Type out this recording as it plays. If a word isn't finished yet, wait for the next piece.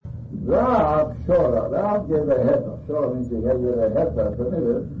Rav Shora, Rav gave a heter. Shora means he gave a heter,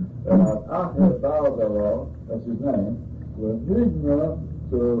 permitted, that Acher Baldaro, that's his name, was nigna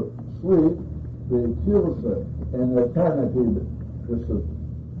to sweep the kilsa in the canopy Besukkah.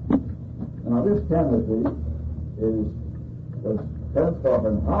 Now this canopy was 10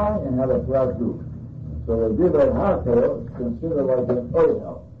 feet high and had a flat roof. So the Divrei Hakel is considered like an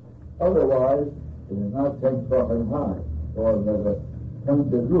oil. Otherwise, it is not 10 feet high. Or the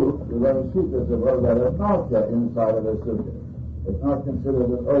painted roof, the very sheet is a word that is not there inside of the sukkah. It's not considered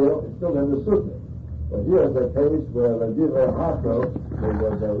an oil, it's still in the sukkah. But here is a case where the Divrei Hakel, there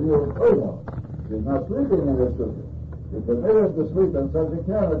was a real oil. He's not sleeping in the sukkah. He permitted to sleep in such a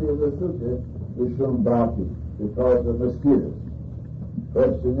canopy in the sukkah, Mishum Baki, because of mosquitoes.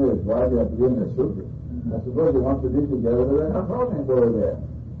 Question is, why do you have to be in the sukkah? I suppose he wants to be together with an Achronim over there.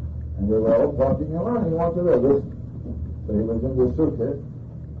 And they were all talking around, he wanted to listen. So he was in the sukkah,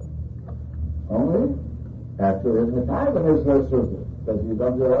 only after in the time of his first sukkah, because he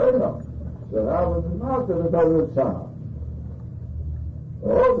done the oil. So that was the mouth of the David Tzahar.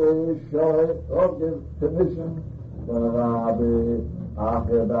 All they show it, all give permission for Rabbi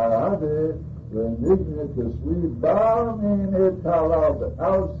Acher Barade, when ignorant to sweep Barmin it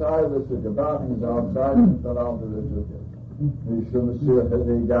outside the sukkah. Barmin is outside and Talal to the sukkah.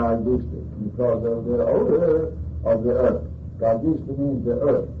 Because of the odor of the earth. Gagishta means the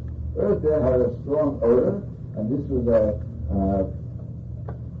earth. Earth there had a strong odor, and this was a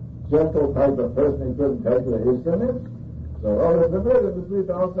gentle type of person he couldn't take the histamines. So all the permitted to sleep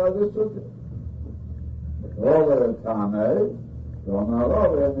outside the sukkah. All the Tameh, so now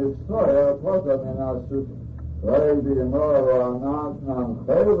over in Mitzvah, Potam in our sukkah. Rebi Moro Anant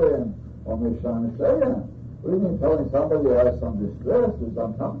Chayvim, or Mishan Shayim. What do you mean telling somebody who has some distress, who's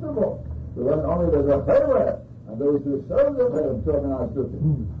uncomfortable? So then only there's a Chayvim, and those who serve the Chayvim, Torah in our sukkah.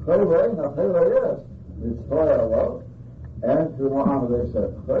 Chayvim, a Chayvim, yes. Mitzvah, well. And to Muhammad they said,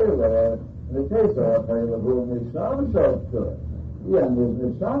 Chayvim, in the case of a Chayvim, who Mishan Shayim to it. Yeah, and there's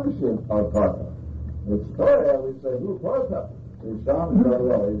Mishan Shayim, or Potam. It's Torah, we say, who Potam? Misham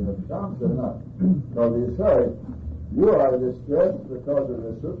Shalom, even if Misham should not. Because he said, you are distressed because of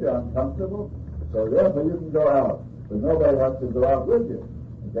the sukkah, uncomfortable, so therefore you can go out. But nobody has to go out with you.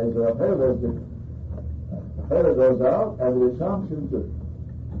 In case of a Chayvim, the Chayvim goes out, and the Misham should do.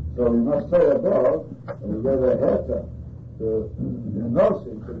 So we must say above, when we give a heter to the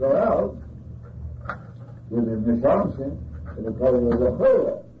Nosi to go out, with the Misham Shin, because it was a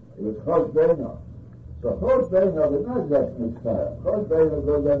Chayvim, it was Chosh Beino. So Chosh Beino is not just Mitzvah. Chosh Beino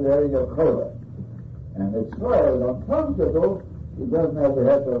goes on the area of Chayvim. And Mitzvah is uncomfortable, he doesn't have the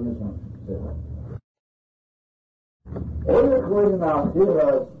heter of Misham.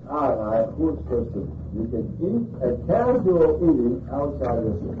 You can eat a casual eating outside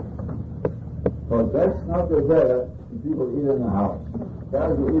the city. But that's not the way people eat in the house.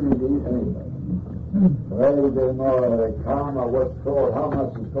 Casual eating, you eat anything. They know karma, what's called, how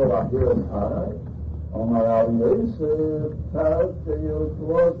much is called Achilas Arai. Omar Rabbi Yosef,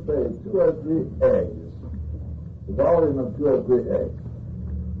 was 2 or 3 eggs. The volume of 2 or 3 eggs.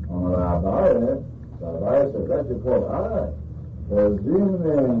 Omar Rabbi said, that's called Arai. For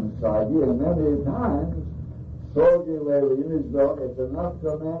Zimrim, Sagi, many times, Sogi, where the image dog, it's enough to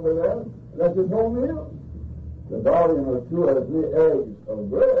a man with that. That's his whole meal. The volume of 2 or 3 eggs of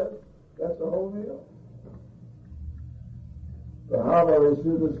bread, that's the whole meal. So how about we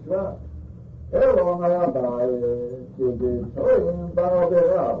see this crop? Elo Rabbi, to the Torim Baal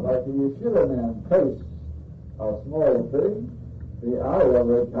like the yeshiva man tastes a small pig, the eye of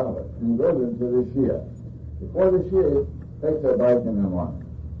it covered, and goes into the Shia. Before the Shia, takes a bite in the morning.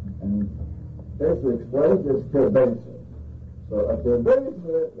 And basically explains this kirbesa. So a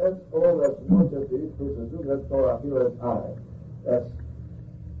kirbesa, that's all that's much of the each person do, that's called Achilas Arai. That's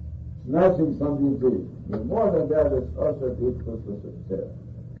snatching something to eat. But more than that, it's also to eat Kusas.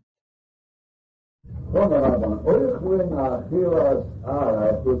 You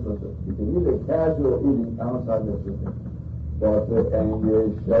can eat a casual eating outside the city. But you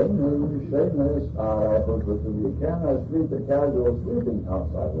cannot sleep a casual sleeping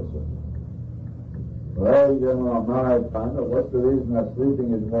outside the city. Well, you know, what's the reason that sleeping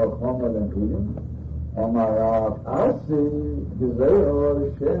is more common than eating?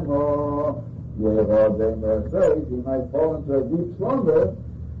 He might fall into a deep slumber.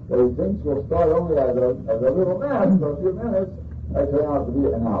 But he thinks will start only as a little nap for a few minutes, may turn out to be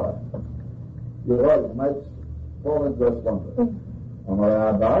an hour. You're right, it might fall into a slumber.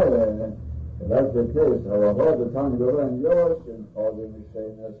 If that's the case, I will hold the time to learn yours and all the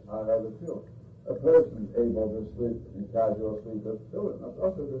Mishnahs are the two. a person is able to sleep in casual sleep with tefillin. That's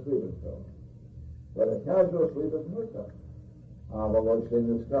also to sleep with tefillin. But a casual sleep is mutter.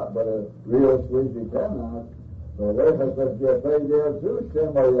 But a real sleep he cannot. So therefore, let's be afraid there too. He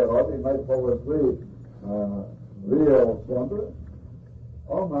might fall asleep, real slumber.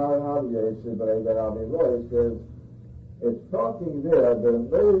 Omar Rabbi Yosef says, it's talking there, the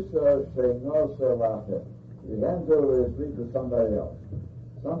Mesa Sheinosa Lachem. You hand over his sleep to somebody else.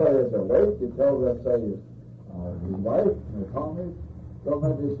 Somebody is awake, you tell, let's say, his wife, his homie, don't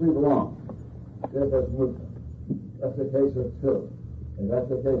let you sleep long. Therefore, it's mutter. That's the case of tefillin. And that's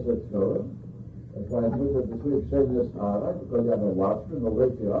the case of tefillin. That's why it's mutter to sleep Shenis Arai, because you have a watchman who will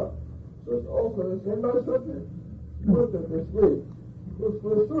wake you up. So it's also the same by sukkah. Mutter to sleep. For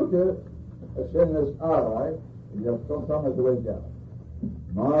sukkah, a Shenis Arai, you have someone to wake up.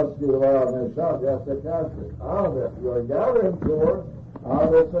 Maski Lava Meshach, that's the casket. You're guarantor.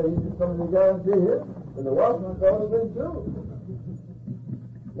 So he's something to guarantee him. But the watchman goes to sleep too.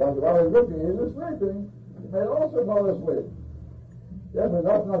 While he's looking, he's sleeping. He may also fall asleep. Yes, but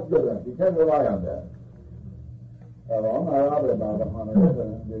that's not good enough. You can't rely on that.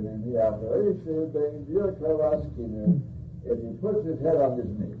 If he puts his head on his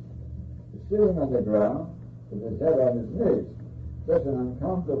knees, he's sitting on the ground with his head on his knees. Such an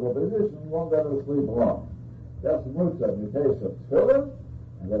uncomfortable position won't let him sleep long. That's mutter in the case of tefillin,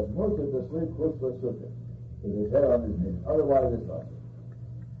 and that's mutter to sleep chutz l'sukkah, with his head on his knees. Otherwise, it's not.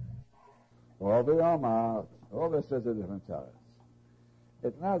 All this is a different teretz.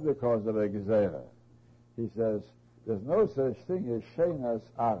 It's not because of a gezerah. He says, there's no such thing as shenas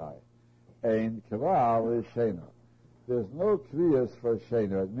arai. Ein kvar is shena. There's no kriyas for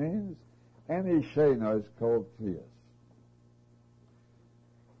shena. It means any shena is called kriyas.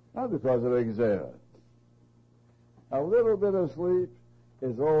 Not because of a gezerah. A little bit of sleep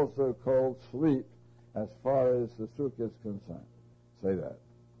is also called sleep as far as the sukkah is concerned. Say that.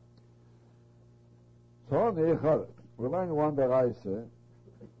 We learn one beraisa.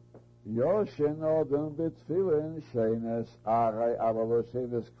 Yoshin odem b'tfilin shenes arai avalo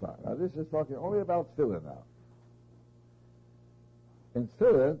shenes kvar. Now this is talking only about tefillin now. In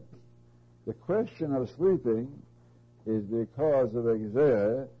tefillin, the question of sleeping is because of a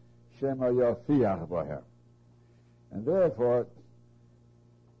gzerah shema yafiach bohem. And therefore,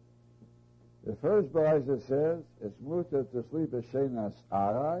 the first beraisa says it's mutter to sleep as shenas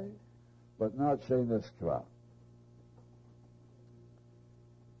arai, but not shenas kvar.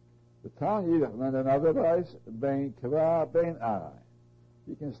 The Tanya, and another place, bein kvar, bein arai.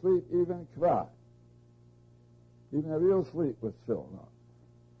 You can sleep even kvar, even a real sleep with tefillin on.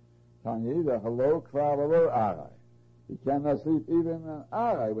 Tanya, hello kvar, hello arai. You cannot sleep even an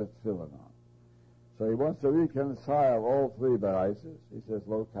arai with tefillin on. So he wants to reconcile all three baraisas. He says,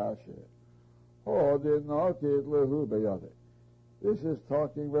 lo kasher. Or did not it lehu beyade. This is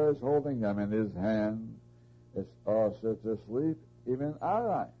talking where he's holding them in his hand. It's also to sleep even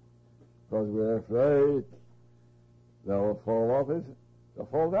arai. Because we're afraid they'll fall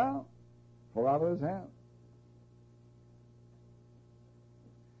down, fall out of his hand.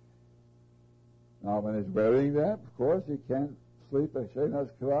 Now, when he's wearing them, of course, he can't sleep a shenas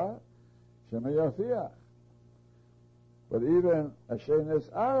kvar, shema yafiach. But even a shenas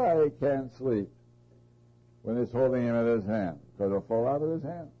arai can't sleep when he's holding him in his hand, because it'll fall out of his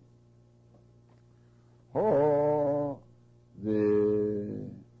hand. Oh, the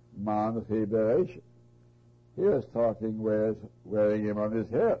man chiberation. Here is talking where he's wearing him on his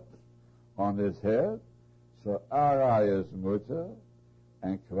head. On his head, so arai is mutter,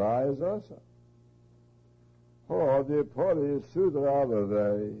 and kvar is also. Oh, the pori is sudra,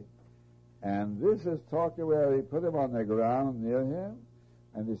 and this is talking where he put him on the ground near him,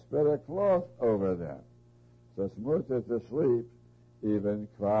 and he spread a cloth over them. So it's mutter to sleep, even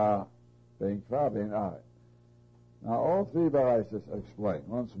kvar, being arai. Now, all three baraisas explain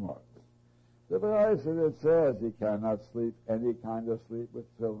once more. The baraisa that says he cannot sleep any kind of sleep with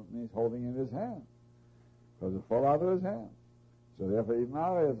tefillin means holding in his hand, because it fall out of his hand. So therefore, even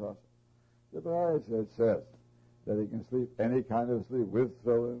arai is also. The baraisa that says that he can sleep any kind of sleep with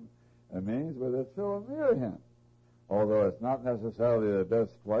tefillin, it means with a tefillin near him. Although it's not necessarily the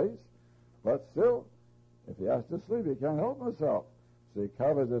best place, but still, if he has to sleep, he can't help himself. So he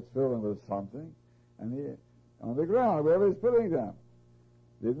covers the tefillin with something, and he, on the ground, wherever he's putting them,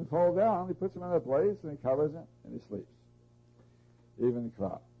 he didn't fall down, he puts them in a place, and he covers them, and he sleeps. Even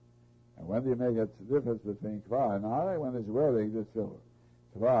kvar. And when do you make a difference between kvar and arai? When he's wearing the tefillin.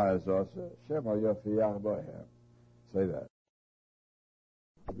 Kvar is also, shema yafiach bohem. Say that.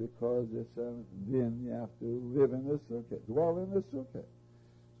 Because it's a din, you have to live in the sukkah, dwell in the sukkah.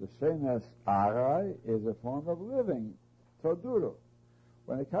 The shenas arai is a form of living, toduru.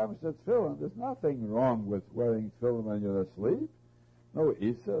 When it comes to tefillin, there's nothing wrong with wearing tefillin when you're asleep. No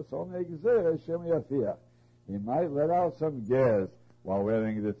isa, it's only a gzera shem yafiach. He might let out some gas while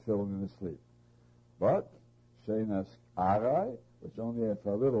wearing the tefillin in his sleep. But shenas arai, which only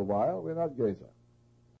for a little while, we're not geza.